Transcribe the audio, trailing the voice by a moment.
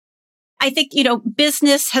I think,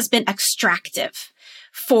 business has been extractive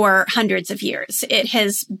for hundreds of years. It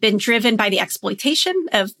has been driven by the exploitation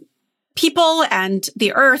of people and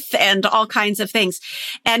the earth and all kinds of things.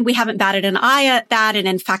 And we haven't batted an eye at that. And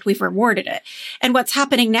in fact, we've rewarded it. And what's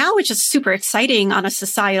happening now, which is super exciting on a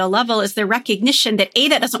societal level, is the recognition that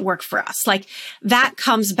that doesn't work for us. Like that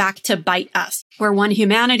comes back to bite us. We're one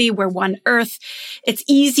humanity. We're one earth. It's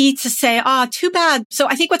easy to say, too bad. So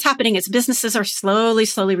I think what's happening is businesses are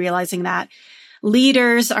slowly realizing that.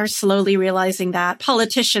 Leaders are slowly realizing that.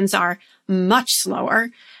 Politicians are much slower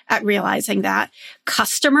at realizing that.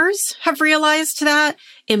 Customers have realized that.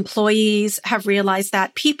 Employees have realized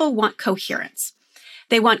that. People want coherence.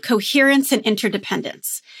 They want coherence and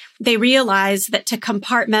interdependence. They realize that to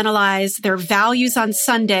compartmentalize their values on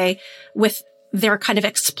Sunday with their kind of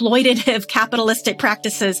exploitative capitalistic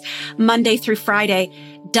practices Monday through Friday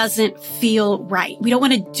doesn't feel right. We don't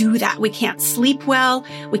want to do that. We can't sleep well.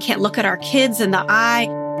 We can't look at our kids in the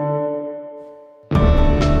eye.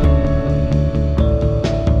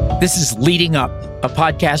 This is Leading Up, a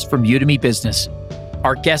podcast from Udemy Business.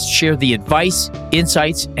 Our guests share the advice,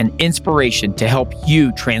 insights, and inspiration to help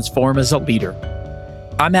you transform as a leader.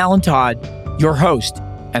 I'm Alan Todd, your host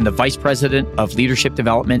and the Vice President of Leadership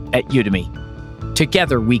Development at Udemy.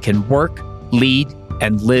 Together, we can work, lead,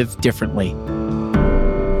 and live differently.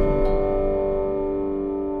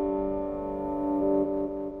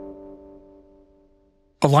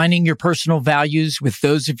 Aligning your personal values with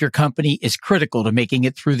those of your company is critical to making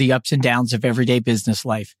it through the ups and downs of everyday business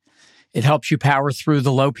life. It helps you power through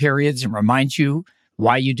the low periods and reminds you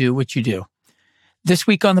why you do what you do. This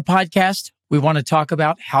week on the podcast, we want to talk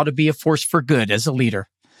about how to be a force for good as a leader.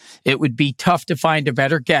 It would be tough to find a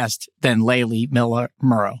better guest than Layli Miller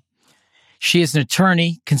Murrow. She is an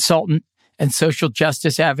attorney, consultant, and social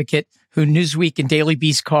justice advocate who Newsweek and Daily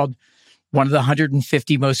Beast called one of the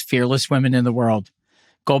 150 most fearless women in the world.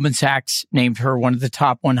 Goldman Sachs named her one of the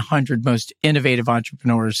top 100 most innovative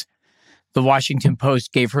entrepreneurs. The Washington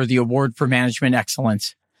Post gave her the Award for Management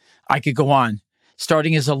Excellence. I could go on.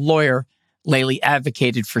 Starting as a lawyer, Layli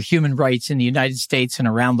advocated for human rights in the United States and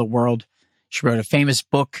around the world. She wrote a famous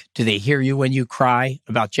book, Do They Hear You When You Cry?,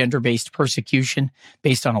 about gender-based persecution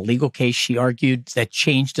based on a legal case she argued that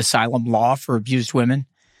changed asylum law for abused women.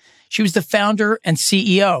 She was the founder and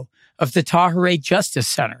CEO of the Tahirih Justice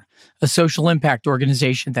Center, a social impact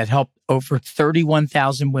organization that helped over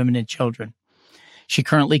 31,000 women and children. She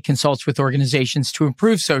currently consults with organizations to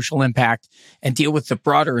improve social impact and deal with the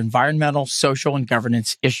broader environmental, social, and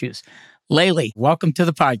governance issues. Layli, welcome to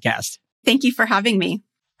the podcast. Thank you for having me.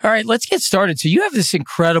 All right, let's get started. So you have this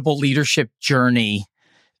incredible leadership journey.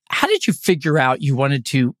 How did you figure out you wanted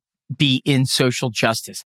to be in social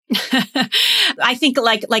justice? I think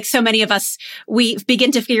like so many of us, we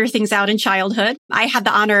begin to figure things out in childhood. I had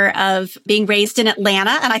the honor of being raised in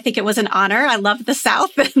Atlanta, and I think it was an honor. I love the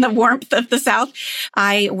South and the warmth of the South.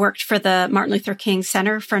 I worked for the Martin Luther King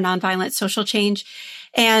Center for Nonviolent Social Change.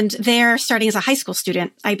 And there, starting as a high school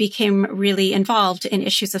student, I became really involved in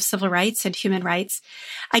issues of civil rights and human rights.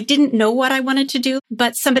 I didn't know what I wanted to do,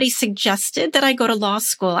 but somebody suggested that I go to law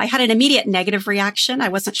school. I had an immediate negative reaction. I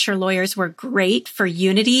wasn't sure lawyers were great for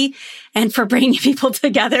unity and for bringing people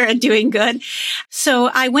together and doing good. So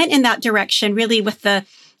I went in that direction, really with the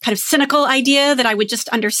kind of cynical idea that I would just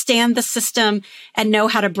understand the system and know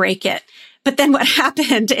how to break it. But then what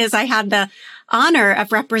happened is I had the honor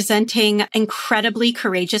of representing incredibly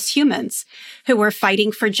courageous humans who were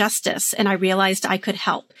fighting for justice. And I realized I could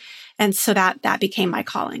help. And so that became my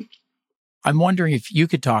calling. I'm wondering if you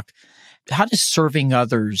could talk, how does serving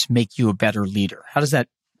others make you a better leader? How does that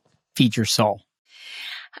feed your soul?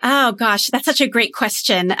 Oh, gosh, that's such a great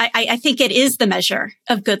question. I think it is the measure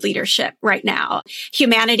of good leadership right now.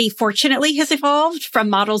 Humanity, fortunately, has evolved from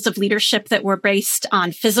models of leadership that were based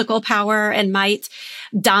on physical power and might,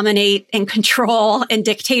 dominate and control and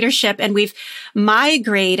dictatorship. And we've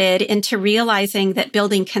migrated into realizing that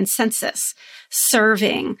building consensus,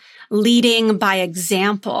 serving, leading by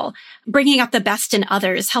example, bringing out the best in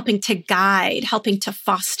others, helping to guide, helping to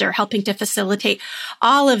foster, helping to facilitate.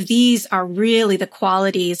 All of these are really the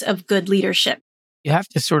qualities of good leadership. You have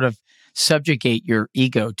to sort of subjugate your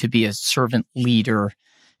ego to be a servant leader.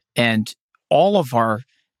 And all of our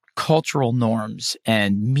cultural norms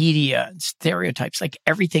and media and stereotypes, like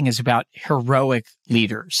everything is about heroic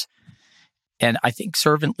leaders. And I think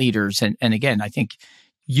servant leaders, and again, I think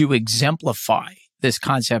you exemplify this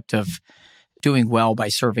concept of doing well by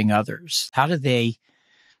serving others. How do they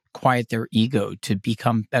quiet their ego to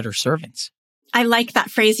become better servants? I like that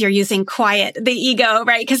phrase you're using, quiet the ego,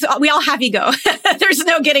 right? Because we all have ego. There's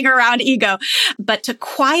no getting around ego. But to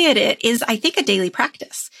quiet it is, I think, a daily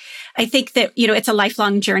practice. I think that, it's a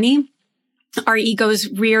lifelong journey. Our egos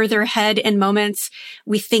rear their head in moments.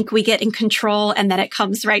 We think we get in control and then it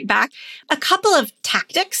comes right back. A couple of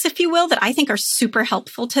tactics, if you will, that I think are super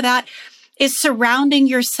helpful to that is surrounding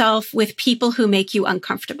yourself with people who make you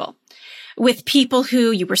uncomfortable, with people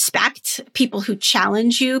who you respect, people who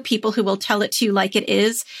challenge you, people who will tell it to you like it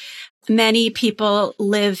is. Many people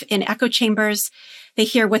live in echo chambers. They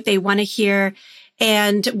hear what they want to hear,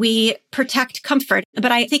 and we protect comfort.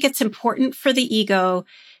 But I think it's important for the ego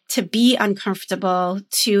to be uncomfortable,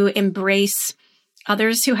 to embrace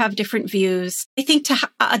others who have different views. I think to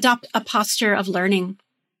adopt a posture of learning,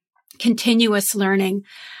 continuous learning,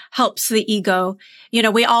 helps the ego.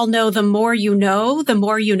 We all know the more you know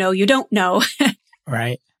you don't know.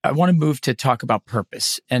 Right. I want to move to talk about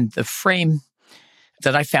purpose. And the frame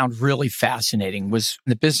that I found really fascinating was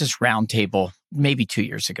the Business Roundtable maybe 2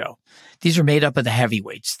 years ago. These are made up of the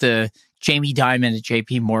heavyweights, the Jamie Dimon at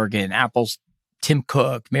JP Morgan, Apple's Tim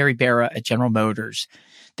Cook, Mary Barra at General Motors.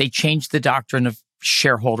 They changed the doctrine of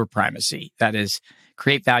shareholder primacy. That is,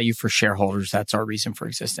 create value for shareholders. That's our reason for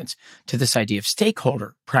existence. To this idea of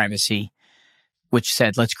stakeholder primacy, which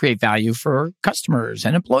said, let's create value for customers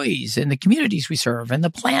and employees and the communities we serve and the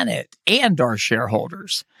planet and our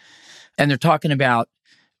shareholders. And they're talking about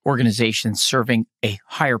organizations serving a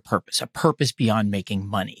higher purpose, a purpose beyond making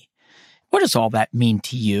money. What does all that mean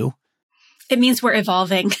to you? It means we're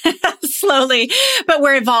evolving slowly, but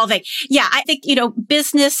we're evolving. Yeah, I think,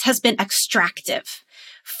 business has been extractive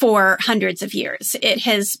for hundreds of years. It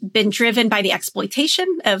has been driven by the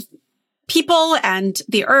exploitation of people and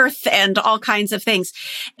the earth and all kinds of things.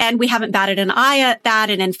 And we haven't batted an eye at that.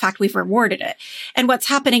 And in fact, we've rewarded it. And what's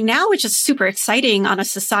happening now, which is super exciting on a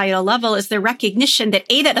societal level, is the recognition that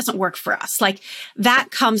that doesn't work for us. Like that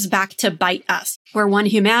comes back to bite us. We're one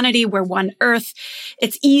humanity. We're one earth.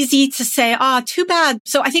 It's easy to say, too bad.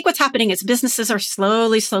 So I think what's happening is businesses are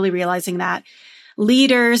slowly realizing that.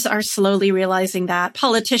 Leaders are slowly realizing that.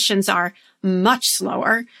 Politicians are much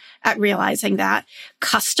slower at realizing that.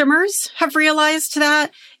 Customers have realized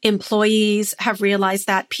that. Employees have realized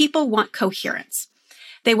that. People want coherence.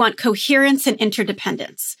 They want coherence and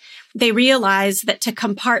interdependence. They realize that to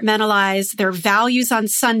compartmentalize their values on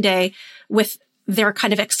Sunday with their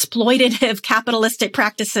kind of exploitative capitalistic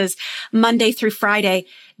practices Monday through Friday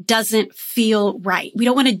doesn't feel right. We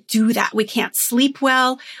don't want to do that. We can't sleep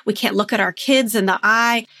well. We can't look at our kids in the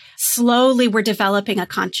eye. Slowly, we're developing a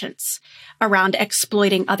conscience around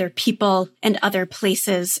exploiting other people and other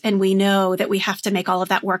places. And we know that we have to make all of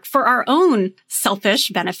that work for our own selfish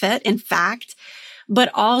benefit, in fact, but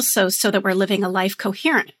also so that we're living a life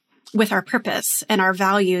coherent with our purpose and our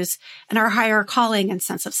values and our higher calling and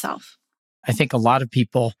sense of self. I think a lot of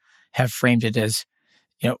people have framed it as,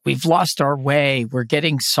 we've lost our way. We're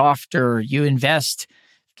getting softer. You invest,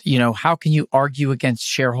 how can you argue against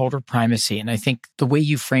shareholder primacy? And I think the way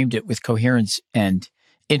you framed it with coherence and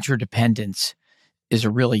interdependence is a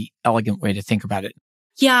really elegant way to think about it.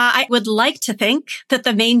 Yeah, I would like to think that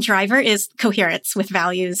the main driver is coherence with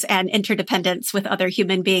values and interdependence with other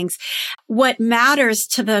human beings. What matters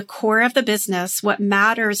to the core of the business, what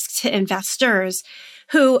matters to investors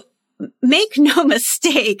who, make no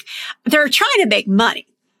mistake, they're trying to make money.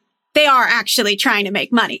 They are actually trying to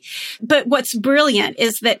make money. But what's brilliant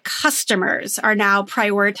is that customers are now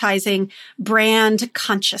prioritizing brand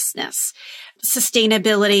consciousness,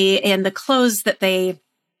 sustainability in the clothes that they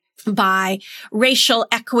buy, racial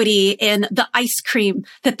equity in the ice cream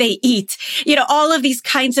that they eat, all of these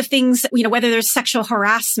kinds of things, whether there's sexual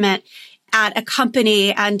harassment at a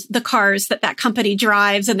company and the cars that company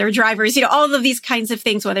drives and their drivers, all of these kinds of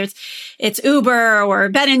things, whether it's Uber or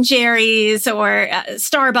Ben & Jerry's or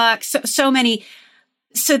Starbucks, so many.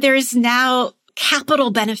 So there's now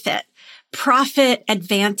capital benefit, profit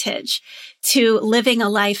advantage to living a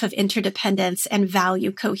life of interdependence and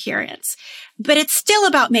value coherence. But it's still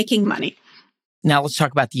about making money. Now let's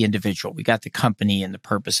talk about the individual. We got the company and the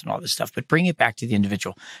purpose and all this stuff, but bring it back to the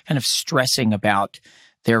individual, kind of stressing about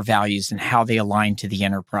their values and how they align to the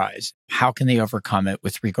enterprise. How can they overcome it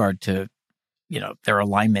with regard to, their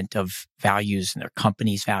alignment of values and their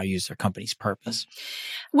company's values, their company's purpose?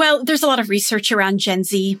 Well, there's a lot of research around Gen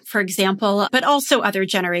Z, for example, but also other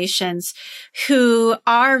generations who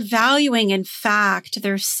are valuing, in fact,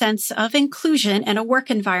 their sense of inclusion in a work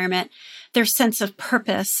environment, their sense of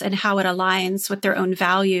purpose and how it aligns with their own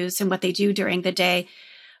values and what they do during the day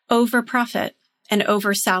over profit and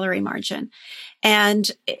over salary margin. And,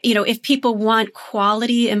 if people want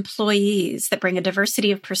quality employees that bring a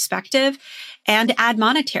diversity of perspective and add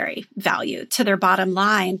monetary value to their bottom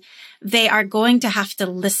line, they are going to have to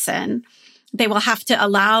listen. They will have to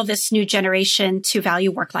allow this new generation to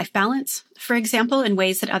value work-life balance, for example, in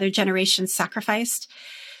ways that other generations sacrificed,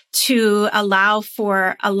 to allow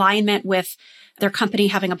for alignment with their company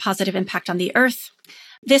having a positive impact on the earth.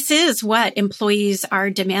 This is what employees are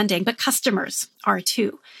demanding, but customers are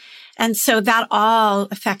too. And so that all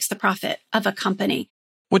affects the profit of a company.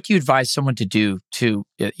 What do you advise someone to do to,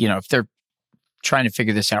 if they're trying to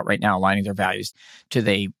figure this out right now, aligning their values? Do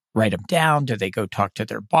they write them down? Do they go talk to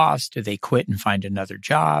their boss? Do they quit and find another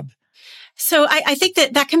job? So I think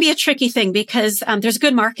that can be a tricky thing because there's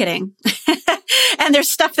good marketing and there's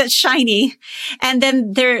stuff that's shiny. And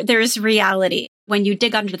then there's reality. When you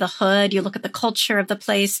dig under the hood, you look at the culture of the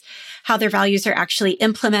place, how their values are actually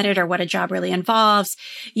implemented or what a job really involves,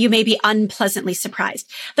 you may be unpleasantly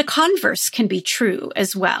surprised. The converse can be true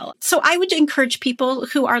as well. So I would encourage people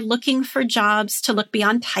who are looking for jobs to look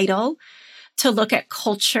beyond title, to look at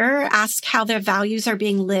culture, ask how their values are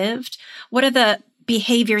being lived. What are the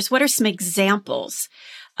behaviors? What are some examples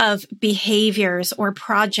of behaviors or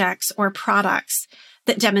projects or products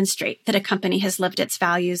that demonstrate that a company has lived its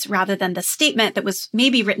values rather than the statement that was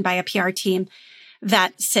maybe written by a PR team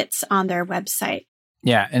that sits on their website?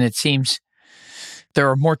 Yeah. And it seems there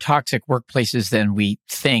are more toxic workplaces than we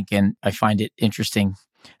think. And I find it interesting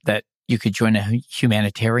that you could join a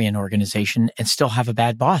humanitarian organization and still have a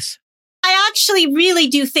bad boss. I actually really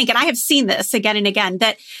do think, and I have seen this again and again,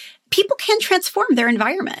 that people can transform their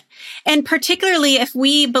environment. And particularly if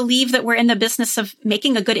we believe that we're in the business of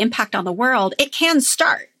making a good impact on the world, it can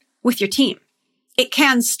start with your team. It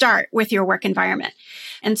can start with your work environment.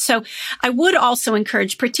 And so I would also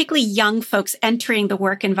encourage particularly young folks entering the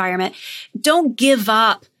work environment, don't give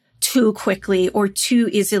up too quickly or too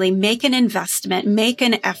easily. Make an investment, make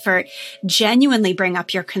an effort, genuinely bring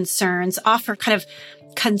up your concerns, offer kind of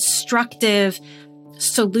constructive,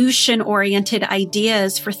 solution-oriented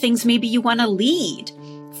ideas for things maybe you want to lead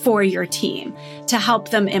for your team to help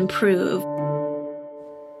them improve.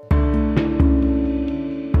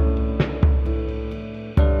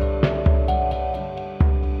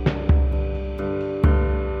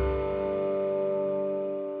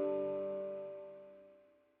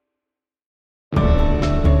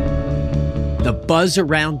 The buzz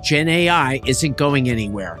around Gen AI isn't going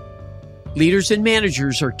anywhere. Leaders and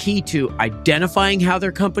managers are key to identifying how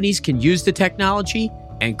their companies can use the technology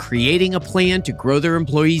and creating a plan to grow their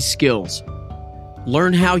employees' skills.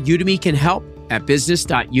 Learn how Udemy can help at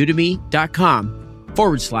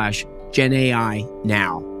business.udemy.com/Gen AI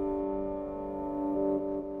now.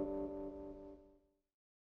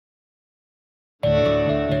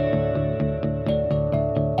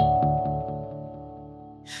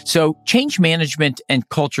 So change management and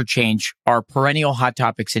culture change are perennial hot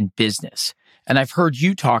topics in business. And I've heard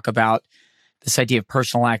you talk about this idea of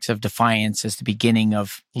personal acts of defiance as the beginning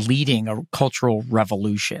of leading a cultural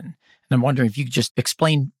revolution. And I'm wondering if you could just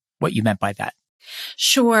explain what you meant by that.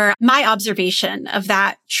 Sure. My observation of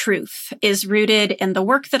that truth is rooted in the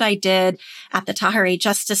work that I did at the Tahirih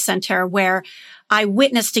Justice Center, where I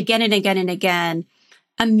witnessed again and again and again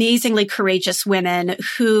amazingly courageous women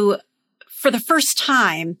who, for the first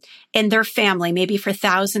time in their family, maybe for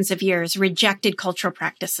thousands of years, rejected cultural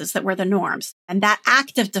practices that were the norms. And that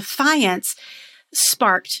act of defiance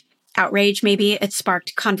sparked outrage, maybe it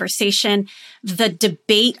sparked conversation. The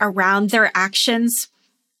debate around their actions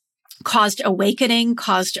caused awakening,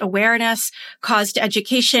 caused awareness, caused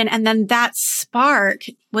education. And then that spark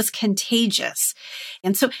was contagious.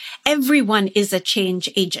 And so everyone is a change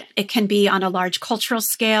agent. It can be on a large cultural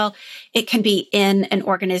scale. It can be in an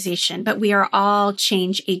organization, but we are all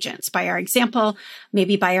change agents by our example,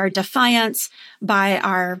 maybe by our defiance, by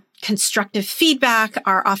our constructive feedback,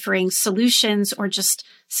 our offering solutions, or just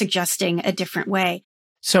suggesting a different way.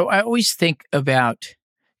 So I always think about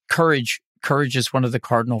courage. Courage is one of the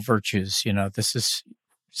cardinal virtues. This is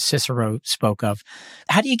Cicero spoke of.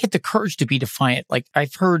 How do you get the courage to be defiant? Like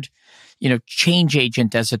I've heard, change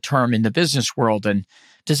agent as a term in the business world. And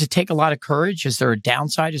does it take a lot of courage? Is there a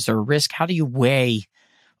downside? Is there a risk? How do you weigh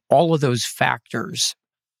all of those factors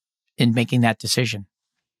in making that decision?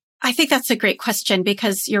 I think that's a great question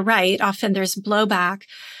because you're right. Often there's blowback,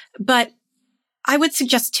 but I would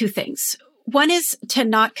suggest two things. One is to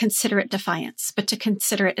not consider it defiance, but to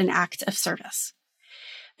consider it an act of service.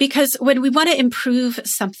 Because when we want to improve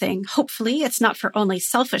something, hopefully it's not for only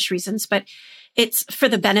selfish reasons, but it's for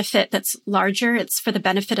the benefit that's larger. It's for the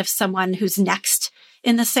benefit of someone who's next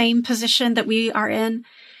in the same position that we are in,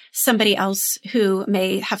 somebody else who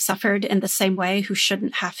may have suffered in the same way, who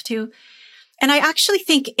shouldn't have to. And I actually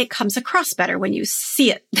think it comes across better when you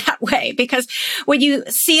see it that way, because when you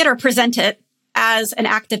see it or present it as an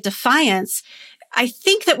act of defiance, I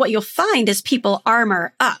think that what you'll find is people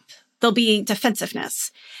armor up. There'll be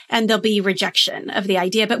defensiveness and there'll be rejection of the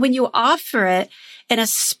idea. But when you offer it in a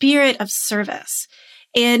spirit of service,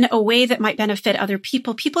 in a way that might benefit other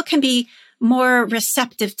people, people can be more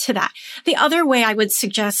receptive to that. The other way I would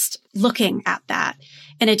suggest looking at that,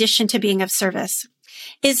 in addition to being of service,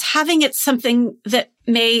 is having it something that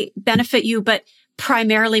may benefit you, but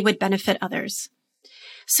primarily would benefit others.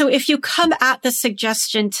 So if you come at the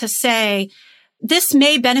suggestion to say, this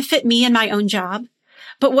may benefit me in my own job,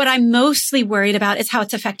 but what I'm mostly worried about is how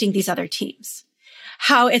it's affecting these other teams,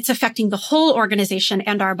 how it's affecting the whole organization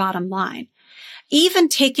and our bottom line. Even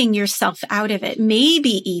taking yourself out of it,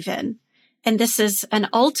 maybe even, and this is an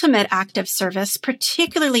ultimate act of service,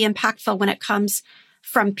 particularly impactful when it comes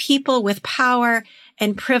from people with power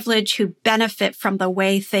and privilege who benefit from the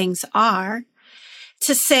way things are,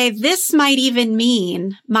 to say this might even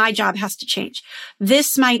mean my job has to change.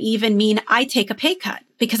 This might even mean I take a pay cut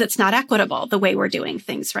because it's not equitable the way we're doing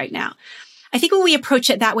things right now. I think when we approach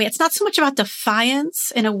it that way, it's not so much about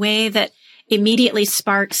defiance in a way that immediately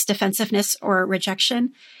sparks defensiveness or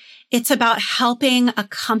rejection. It's about helping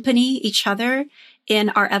accompany each other in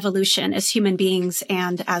our evolution as human beings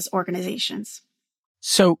and as organizations.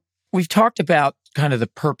 So we've talked about kind of the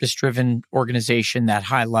purpose-driven organization, that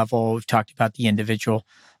high level. We've talked about the individual.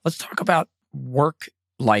 Let's talk about work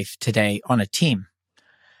life today on a team.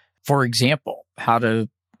 For example, how to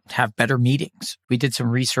have better meetings. We did some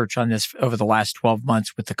research on this over the last 12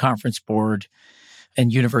 months with the Conference Board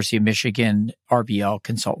and University of Michigan, RBL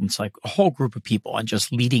consultants, like a whole group of people on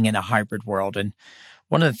just leading in a hybrid world. And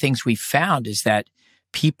one of the things we found is that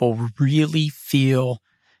people really feel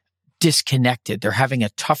disconnected. They're having a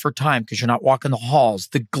tougher time because you're not walking the halls.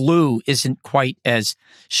 The glue isn't quite as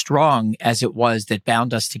strong as it was that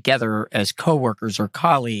bound us together as coworkers or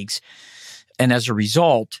colleagues. And as a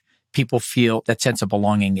result, people feel that sense of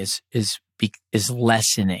belonging is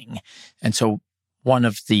lessening. And so one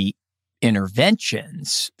of the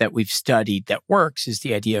interventions that we've studied that works is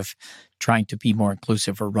the idea of trying to be more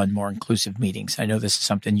inclusive or run more inclusive meetings. I know this is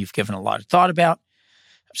something you've given a lot of thought about.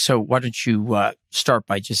 So why don't you start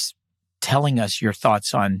by just telling us your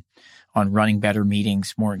thoughts on running better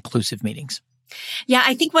meetings, more inclusive meetings? Yeah,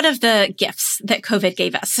 I think one of the gifts that COVID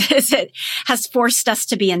gave us is it has forced us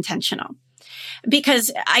to be intentional.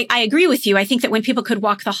 Because I agree with you. I think that when people could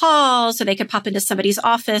walk the halls or they could pop into somebody's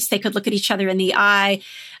office, they could look at each other in the eye,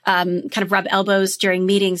 kind of rub elbows during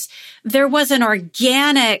meetings. There was an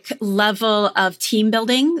organic level of team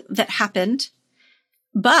building that happened,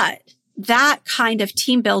 but that kind of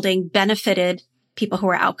team building benefited people who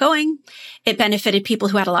were outgoing. It benefited people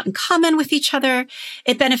who had a lot in common with each other.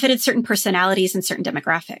 It benefited certain personalities and certain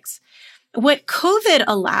demographics. What COVID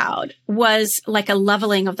allowed was like a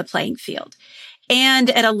leveling of the playing field. And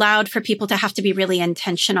it allowed for people to have to be really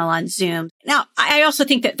intentional on Zoom. Now, I also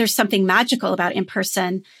think that there's something magical about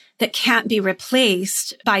in-person that can't be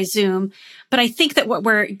replaced by Zoom. But I think that what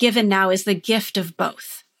we're given now is the gift of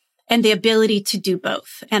both and the ability to do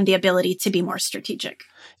both and the ability to be more strategic.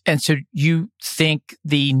 And so you think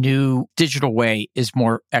the new digital way is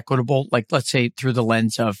more equitable, like let's say through the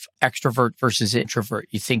lens of extrovert versus introvert.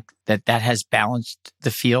 You think that that has balanced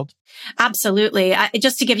the field? Absolutely.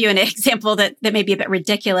 Just to give you an example that may be a bit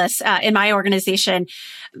ridiculous, in my organization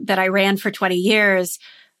that I ran for 20 years,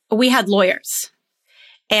 we had lawyers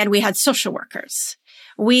and we had social workers.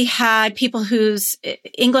 We had people whose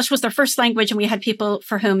English was their first language, and we had people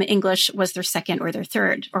for whom English was their second or their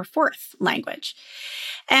third or fourth language.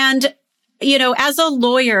 And, you know, as a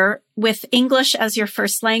lawyer with English as your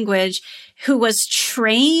first language who was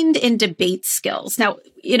trained in debate skills. Now,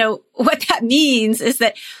 you know, what that means is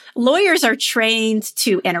that lawyers are trained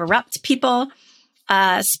to interrupt people,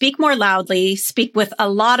 speak more loudly, speak with a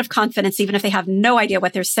lot of confidence, even if they have no idea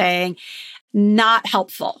what they're saying. Not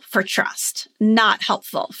helpful for trust, not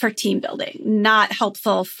helpful for team building, not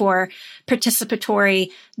helpful for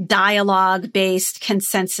participatory dialogue-based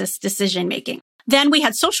consensus decision-making. Then we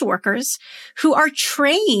had social workers who are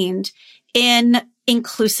trained in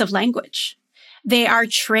inclusive language. They are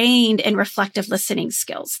trained in reflective listening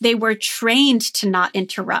skills. They were trained to not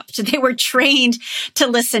interrupt. They were trained to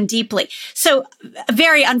listen deeply. So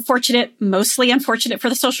very unfortunate, mostly unfortunate for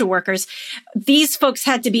the social workers. These folks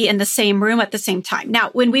had to be in the same room at the same time. Now,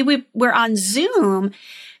 when we were on Zoom,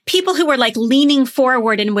 people who were like leaning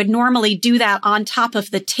forward and would normally do that on top of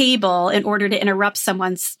the table in order to interrupt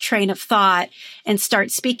someone's train of thought and start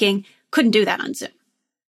speaking couldn't do that on Zoom.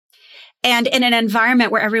 And in an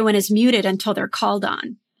environment where everyone is muted until they're called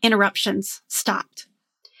on. interruptions stopped.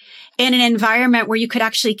 In an environment where you could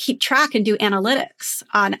actually keep track and do analytics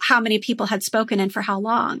on how many people had spoken and for how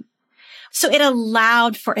long. So it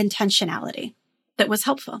allowed for intentionality that was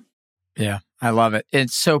helpful. Yeah, I love it.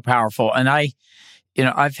 It's so powerful. And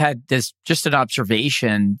I've had this just an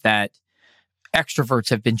observation that extroverts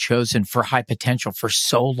have been chosen for high potential for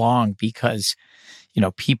so long because,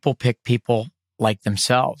 people pick people like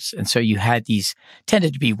themselves. And so you had these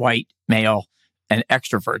tended to be white male and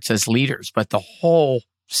extroverts as leaders, but the whole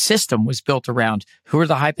system was built around who are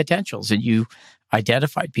the high potentials, and you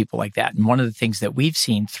identified people like that. And one of the things that we've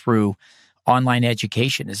seen through online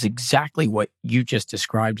education is exactly what you just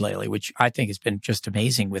described, Layli, which I think has been just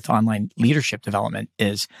amazing with online leadership development,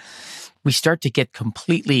 is we start to get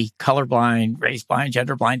completely colorblind, race blind,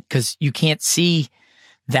 gender blind, because you can't see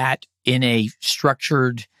that in a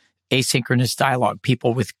structured asynchronous dialogue,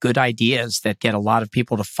 people with good ideas that get a lot of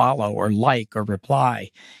people to follow or like or reply.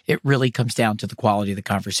 It really comes down to the quality of the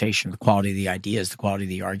conversation, the quality of the ideas, the quality of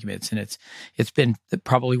the arguments. And it's been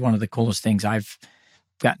probably one of the coolest things I've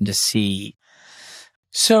gotten to see.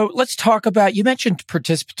 So let's talk about, you mentioned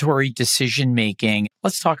participatory decision-making.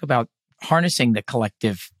 Let's talk about harnessing the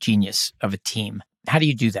collective genius of a team. How do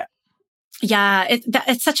you do that? Yeah,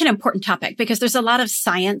 it's such an important topic because there's a lot of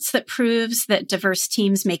science that proves that diverse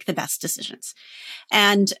teams make the best decisions.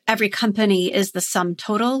 And every company is the sum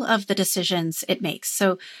total of the decisions it makes.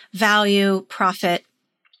 So value, profit,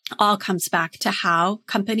 all comes back to how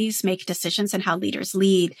companies make decisions and how leaders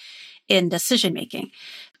lead in decision making.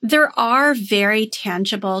 There are very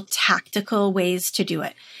tangible, tactical ways to do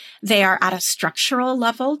it. They are at a structural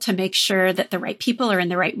level to make sure that the right people are in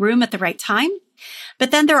the right room at the right time. But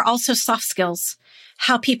then there are also soft skills,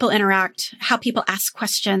 how people interact, how people ask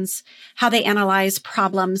questions, how they analyze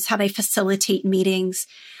problems, how they facilitate meetings,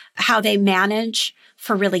 how they manage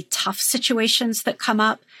for really tough situations that come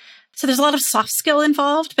up. So there's a lot of soft skill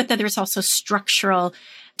involved, but then there's also structural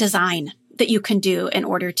design that you can do in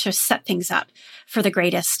order to set things up for the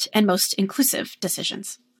greatest and most inclusive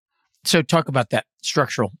decisions. So talk about that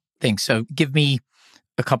structural thing. So give me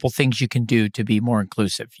a couple things you can do to be more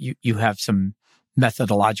inclusive. You have some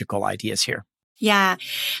methodological ideas here. Yeah.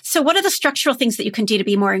 So one of the structural things that you can do to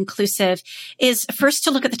be more inclusive is first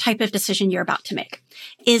to look at the type of decision you're about to make.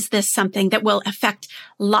 Is this something that will affect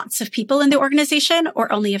lots of people in the organization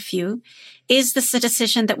or only a few? Is this a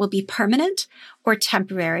decision that will be permanent or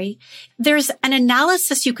temporary? There's an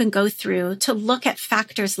analysis you can go through to look at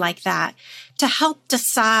factors like that to help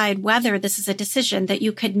decide whether this is a decision that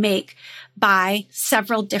you could make by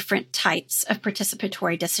several different types of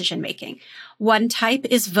participatory decision making. One type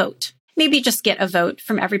is vote. Maybe just get a vote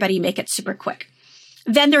from everybody, make it super quick.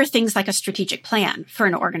 Then there are things like a strategic plan for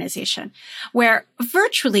an organization where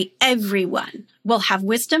virtually everyone will have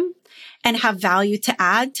wisdom and have value to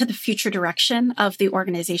add to the future direction of the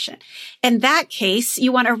organization. In that case,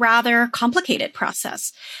 you want a rather complicated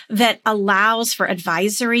process that allows for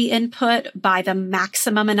advisory input by the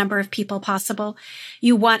maximum number of people possible.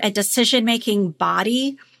 You want a decision-making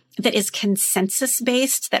body that is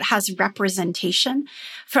consensus-based, that has representation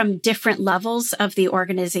from different levels of the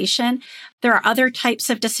organization. There are other types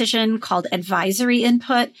of decision called advisory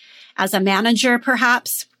input. As a manager,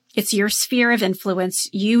 perhaps, it's your sphere of influence.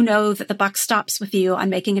 You know that the buck stops with you on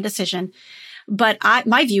making a decision. But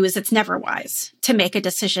my view is it's never wise to make a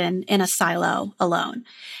decision in a silo alone.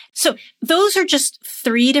 So those are just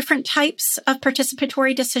 3 different types of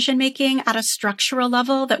participatory decision-making at a structural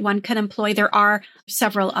level that one can employ. There are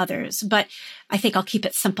several others, but I think I'll keep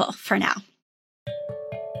it simple for now.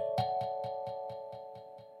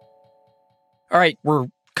 All right, we're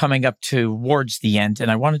coming up towards the end,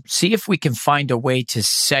 and I want to see if we can find a way to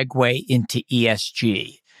segue into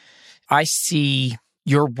ESG. I see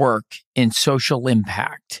your work in social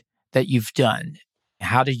impact that you've done.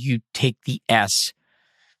 How do you take the S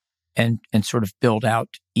and sort of build out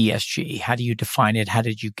ESG? How do you define it? How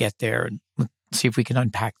did you get there? And let's see if we can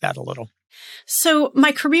unpack that a little. So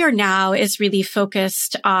my career now is really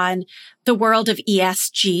focused on the world of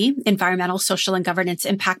ESG, environmental, social, and governance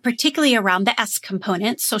impact, particularly around the S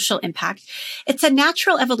component, social impact. It's a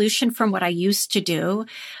natural evolution from what I used to do.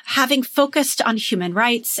 Having focused on human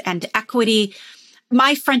rights and equity,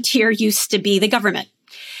 my frontier used to be the government.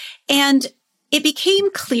 And it became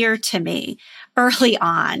clear to me early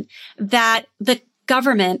on that the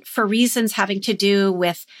government, for reasons having to do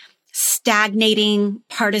with stagnating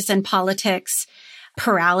partisan politics,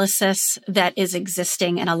 paralysis that is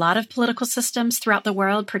existing in a lot of political systems throughout the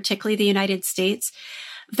world, particularly the United States,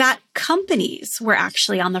 that companies were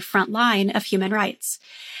actually on the front line of human rights.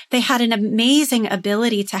 They had an amazing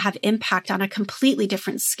ability to have impact on a completely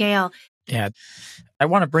different scale. Yeah. I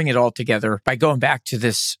want to bring it all together by going back to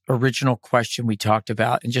this original question we talked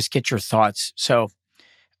about and just get your thoughts. So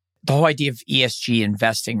the whole idea of ESG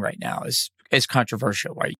investing right now is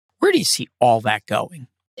controversial, right? Where do you see all that going?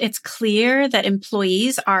 It's clear that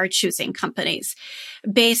employees are choosing companies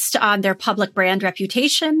based on their public brand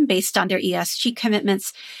reputation, based on their ESG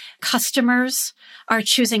commitments. Customers are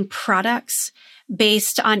choosing products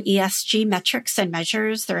based on ESG metrics and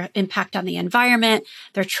measures, their impact on the environment,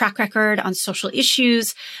 their track record on social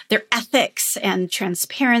issues, their ethics and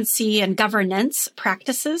transparency and governance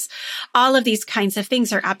practices. All of these kinds of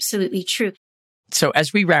things are absolutely true. So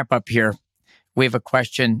as we wrap up here, we have a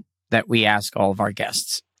question that we ask all of our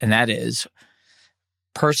guests, and that is,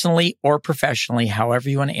 personally or professionally, however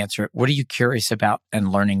you want to answer it, what are you curious about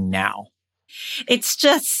and learning now? It's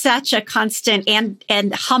just such a constant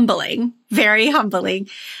and humbling, very humbling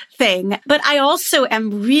thing. But I also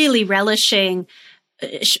am really relishing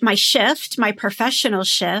my professional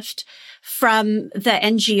shift from the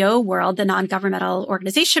NGO world, the non-governmental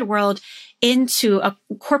organization world, into a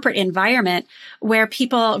corporate environment where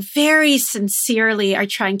people very sincerely are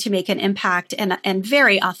trying to make an impact and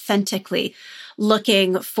very authentically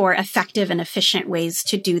looking for effective and efficient ways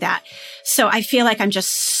to do that. So I feel like I'm just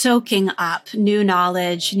soaking up new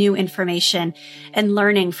knowledge, new information, and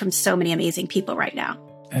learning from so many amazing people right now.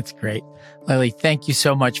 That's great. Lily, thank you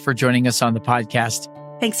so much for joining us on the podcast.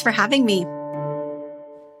 Thanks for having me.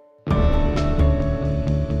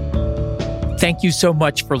 Thank you so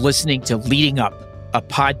much for listening to Leading Up, a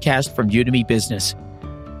podcast from Udemy Business.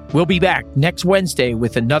 We'll be back next Wednesday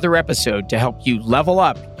with another episode to help you level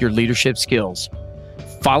up your leadership skills.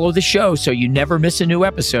 Follow the show so you never miss a new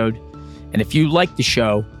episode. And if you like the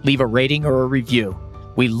show, leave a rating or a review.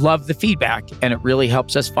 We love the feedback, and it really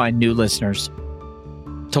helps us find new listeners.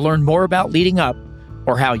 To learn more about Leading Up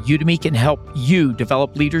or how Udemy can help you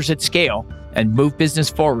develop leaders at scale and move business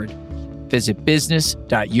forward, visit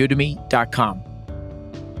business.udemy.com.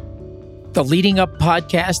 The Leading Up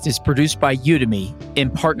podcast is produced by Udemy in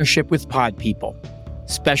partnership with Pod People.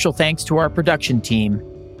 Special thanks to our production team,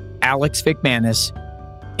 Alex Vickmanis,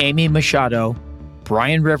 Amy Machado,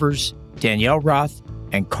 Brian Rivers, Danielle Roth,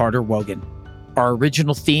 and Carter Wogan. Our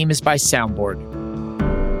original theme is by Soundboard.